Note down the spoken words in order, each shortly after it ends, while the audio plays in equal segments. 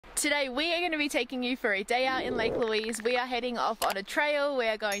Today we are going to be taking you for a day out in Lake Louise. We are heading off on a trail, we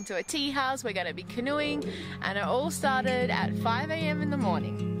are going to a tea house, we're going to be canoeing, and it all started at 5 AM in the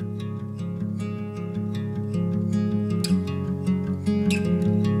morning.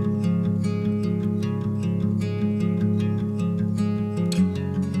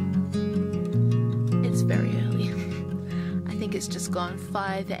 It's very early. I think it's just gone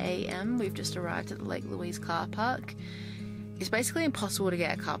 5 AM. We've just arrived at the Lake Louise car park. It's basically impossible to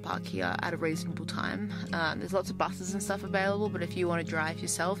get a car park here at a reasonable time. There's lots of buses and stuff available, but if you want to drive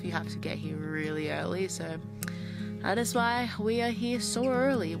yourself, you have to get here really early, so that is why we are here so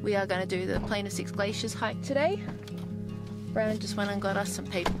early. We are going to do the Plain of Six Glaciers hike today. Brandon just went and got us some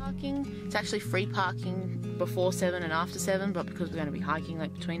paid parking. It's actually free parking before 7 and after 7, but because we're going to be hiking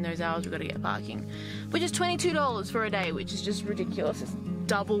like between those hours, we've got to get parking, which is $22 for a day, which is just ridiculous. It's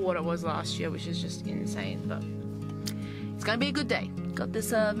double what it was last year, which is just insane, but it's gonna be a good day. Got this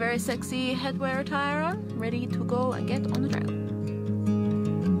very sexy headwear attire on, ready to go and get on the trail.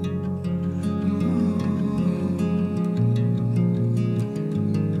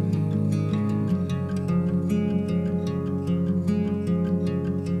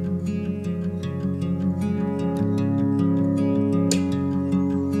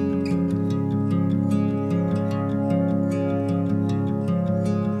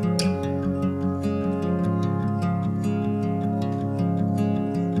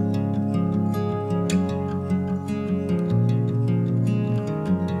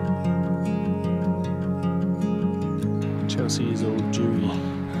 Chelsea is all dewy.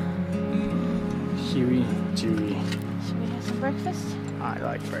 Huey, dewy. Should we have some breakfast? I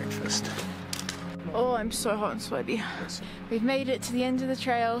like breakfast. Oh, I'm so hot and sweaty. We've made it to the end of the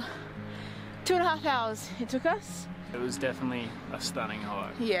trail. 2.5 hours it took us. It was definitely a stunning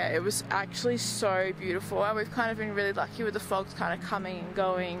hike. Yeah, it was actually so beautiful, and we've kind of been really lucky with the fogs kind of coming and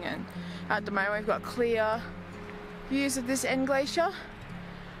going, and at the moment we've got clear views of this end glacier.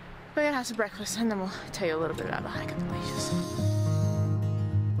 We're gonna have some breakfast and then we'll tell you a little bit about the hike up the glaciers.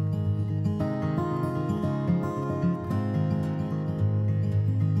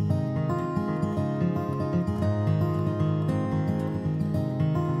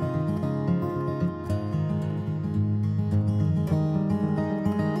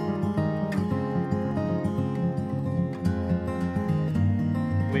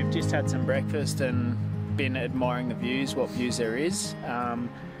 We've just had some breakfast and been admiring the views, what views there is.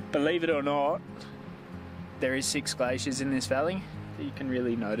 Believe it or not, there is 6 glaciers in this valley. You can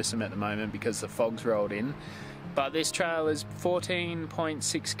really notice them at the moment because the fog's rolled in. But this trail is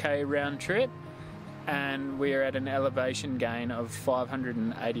 14.6k round trip, and we're at an elevation gain of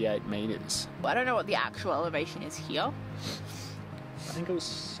 588 meters. I don't know what the actual elevation is here. I think it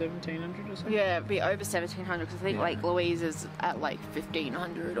was 1700 or something. Yeah, it'd be over 1700 because I think Lake Louise is at like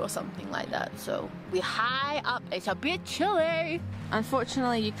 1500 or something like that. So we're high up. It's a bit chilly.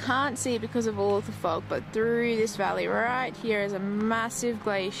 Unfortunately, you can't see it because of all of the fog, but through this valley right here is a massive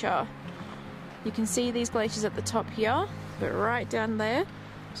glacier. You can see these glaciers at the top here, but right down there,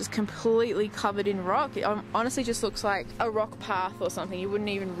 just completely covered in rock. It honestly just looks like a rock path or something. You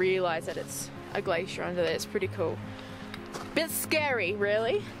wouldn't even realize that it's a glacier under there. It's pretty cool. Bit scary,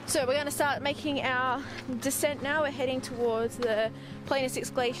 really. So we're going to start making our descent now. We're heading towards the Plain of Six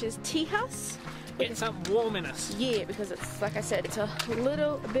Glaciers tea house. Get some warm in us. Yeah, because it's, like I said, it's a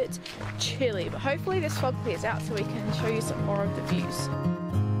little bit chilly, but hopefully this fog clears out so we can show you some more of the views.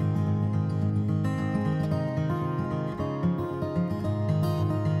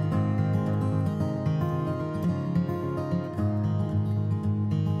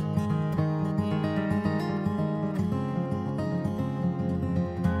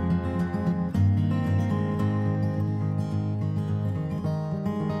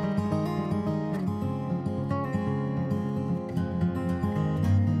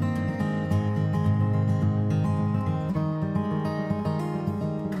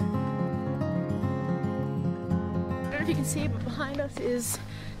 You can see, but behind us is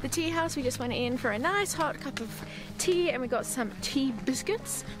the tea house. We just went in for a nice hot cup of tea and we got some tea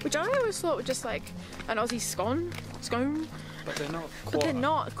biscuits, which I always thought were just like an Aussie scone. But they're not quite. But they're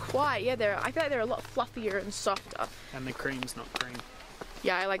not quite. Yeah, I feel like they're a lot fluffier and softer. And the cream's not cream.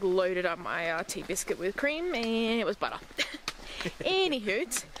 Yeah, I like loaded up my tea biscuit with cream and it was butter.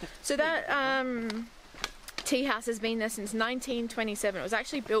 Anywho, so that tea house has been there since 1927. It was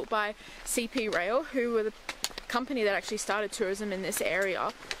actually built by CP Rail, who were the company that actually started tourism in this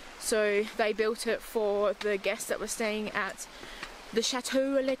area. So they built it for the guests that were staying at the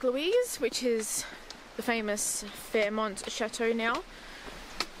Chateau Lake Louise, which is the famous Fairmont Chateau now.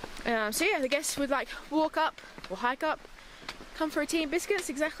 So yeah, the guests would like walk up or hike up, come for a tea and biscuits,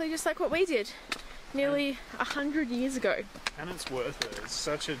 exactly just like what we did nearly 100 years ago. And it's worth it. It's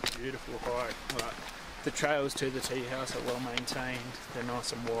such a beautiful hike. Like, the trails to the tea house are well maintained. They're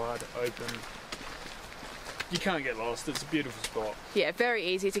nice and wide, open. You can't get lost. It's a beautiful spot. Yeah, very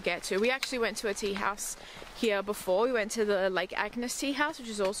easy to get to. We actually went to a tea house here before. We went to the Lake Agnes tea house, which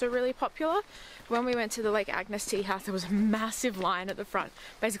is also really popular. When we went to the Lake Agnes tea house, there was a massive line at the front,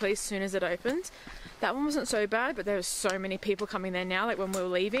 basically as soon as it opened. That one wasn't so bad, but there was so many people coming there now. Like when we were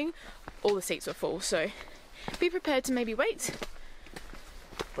leaving, all the seats were full. So be prepared to maybe wait.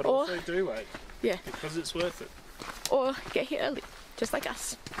 But also do wait. Yeah. Because it's worth it. Or get here early, just like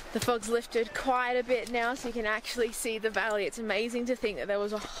us. The fog's lifted quite a bit now, so you can actually see the valley. It's amazing to think that there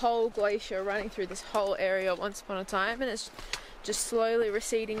was a whole glacier running through this whole area once upon a time, and it's just slowly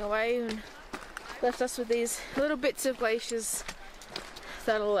receding away and left us with these little bits of glaciers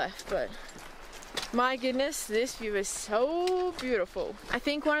that are left. But my goodness, this view is so beautiful. I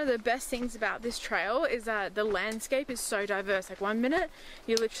think one of the best things about this trail is that the landscape is so diverse. Like one minute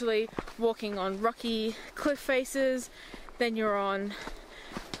you're literally walking on rocky cliff faces, then you're on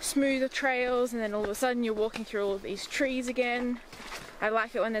smoother trails, and then all of a sudden you're walking through all of these trees again. I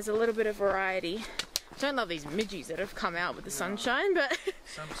like it when there's a little bit of variety. I don't love these midges that have come out with the sunshine, but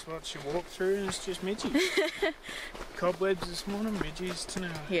some spots you walk through and it's just midges. Cobwebs this morning, midges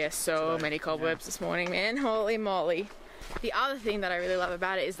tonight. Yeah, so many cobwebs this morning, man. Holy moly. The other thing that I really love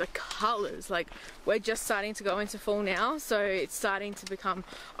about it is the colours. Like, we're just starting to go into fall now, so it's starting to become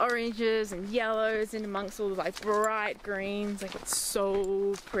oranges and yellows in amongst all the like bright greens. Like, it's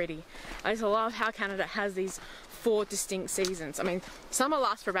so pretty. I just love how Canada has these 4 distinct seasons. I mean, summer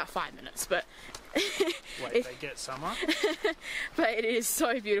lasts for about 5 minutes, but wait, they get summer? But it is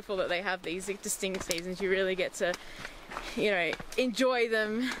so beautiful that they have these distinct seasons. You really get to, you know, enjoy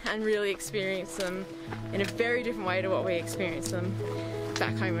them and really experience them in a very different way to what we experience them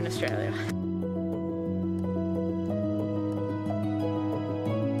back home in Australia.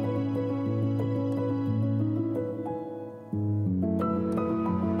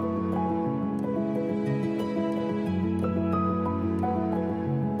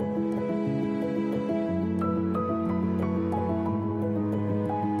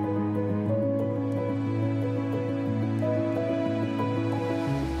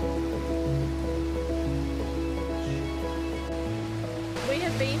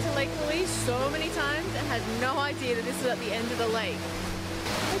 Been to Lake Louise so many times and had no idea that this is at the end of the lake.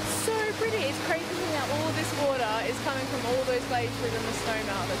 It's so pretty. It's crazy to think that all of this water is coming from all those glaciers and the snow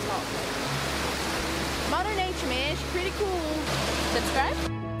melt at the top. Mother Nature, man, she's pretty cool. Subscribe.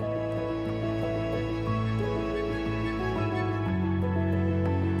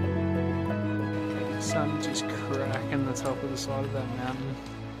 The sun just cracking the top of the side of that mountain.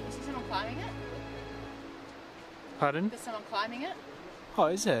 Is there someone climbing it? Pardon? There's someone climbing it? Oh,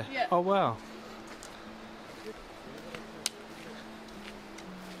 is there? Yeah. Oh, wow.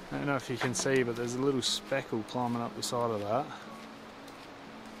 I don't know if you can see, but there's a little speckle climbing up the side of that.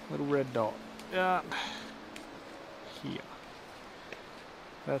 Little red dot. Yeah. Here.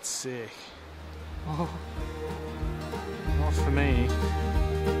 That's sick. Oh. Not for me.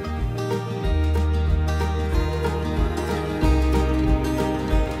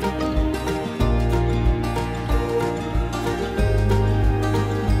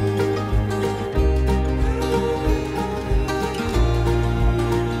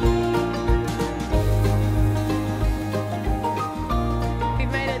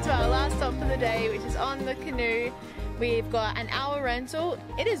 Canoe. We've got an hour rental.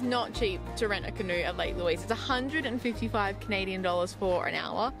 It is not cheap to rent a canoe at Lake Louise. It's 155 Canadian dollars for an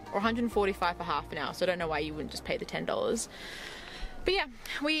hour, or 145 for half an hour, so I don't know why you wouldn't just pay the $10. But yeah,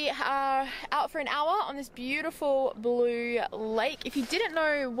 we are out for an hour on this beautiful blue lake. If you didn't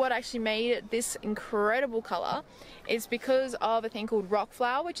know what actually made it this incredible colour, it's because of a thing called rock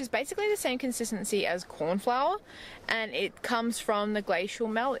flour, which is basically the same consistency as corn flour, and it comes from the glacial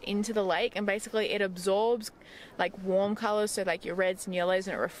melt into the lake, and basically it absorbs like warm colours, so like your reds and yellows,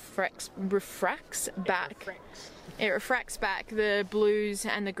 and it refracts back. It refracts back the blues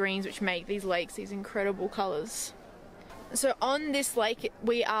and the greens, which make these lakes these incredible colours. So on this lake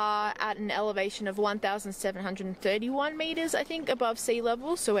we are at an elevation of 1,731 meters, I think, above sea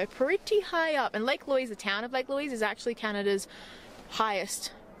level, so we're pretty high up. And Lake Louise, the town of Lake Louise, is actually Canada's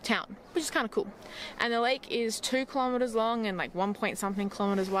highest town, which is kind of cool. And the lake is 2 kilometers long and like 1 point something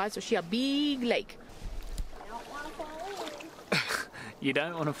kilometers wide, so she's a big lake. You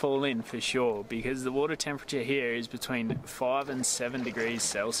don't want to fall in for sure, because the water temperature here is between 5 and 7 degrees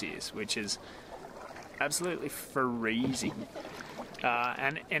Celsius, which is absolutely freezing.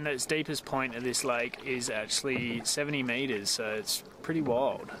 And its deepest point of this lake is actually 70 metres, so it's pretty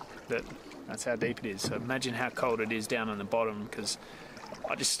wild that's how deep it is. So imagine how cold it is down on the bottom, because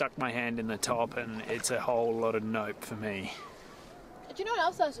I just stuck my hand in the top and it's a whole lot of nope for me. Do you know what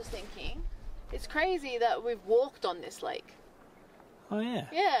else I was just thinking? It's crazy that we've walked on this lake. Oh yeah.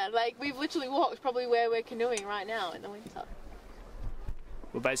 Yeah, like we've literally walked probably where we're canoeing right now in the winter.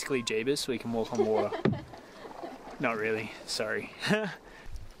 We're basically Jeebus, we can walk on water. Not really, sorry.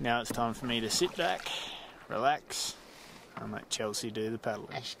 Now it's time for me to sit back, relax, and let Chelsea do the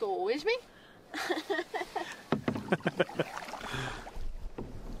paddling. Excuse me?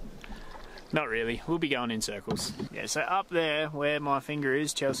 Not really, we'll be going in circles. Yeah, so up there where my finger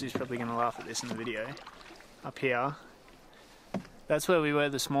is, Chelsea's probably going to laugh at this in the video. Up here, that's where we were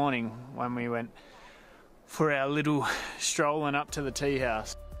this morning when we went for our little strolling up to the tea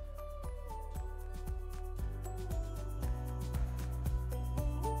house.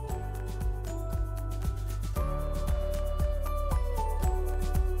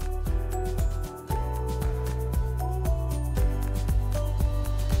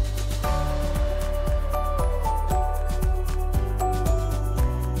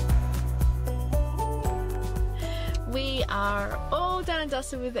 We are all done and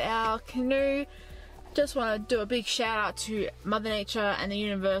dusted with our canoe. Just want to do a big shout out to Mother Nature and the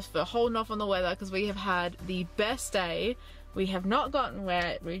universe for holding off on the weather, because we have had the best day. We have not gotten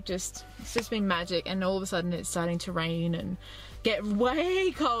wet. It's just been magic, and all of a sudden it's starting to rain and get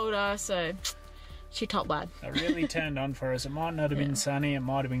way colder, so she top lad. It really turned on for us. It might not have been sunny, it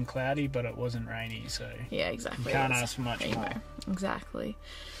might have been cloudy, but it wasn't rainy, so yeah, exactly. You can't ask for much more. Exactly.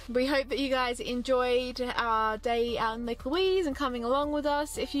 We hope that you guys enjoyed our day out in Lake Louise and coming along with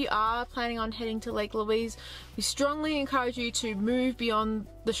us. If you are planning on heading to Lake Louise, we strongly encourage you to move beyond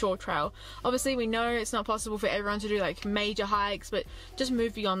the shore trail. Obviously, we know it's not possible for everyone to do like major hikes, but just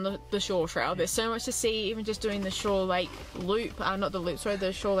move beyond the shore trail. There's so much to see, even just doing the shore lake loop, not the loop, sorry,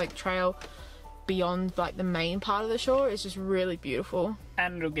 the shore lake trail beyond like the main part of the shore is just really beautiful.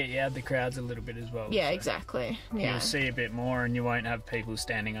 And it'll get you out of the crowds a little bit as well. Yeah, so exactly. Yeah. You'll see a bit more and you won't have people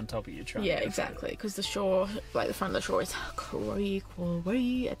standing on top of your truck. Yeah, exactly. Because the shore, like the front of the shore is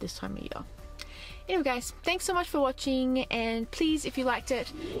crazy at this time of year. Anyway guys, thanks so much for watching, and please, if you liked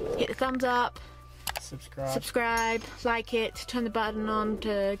it, hit the thumbs up. Subscribe, like it, turn the button on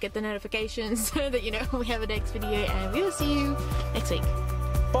to get the notifications so that you know when we have a next video, and we will see you next week.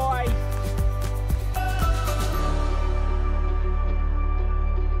 Bye!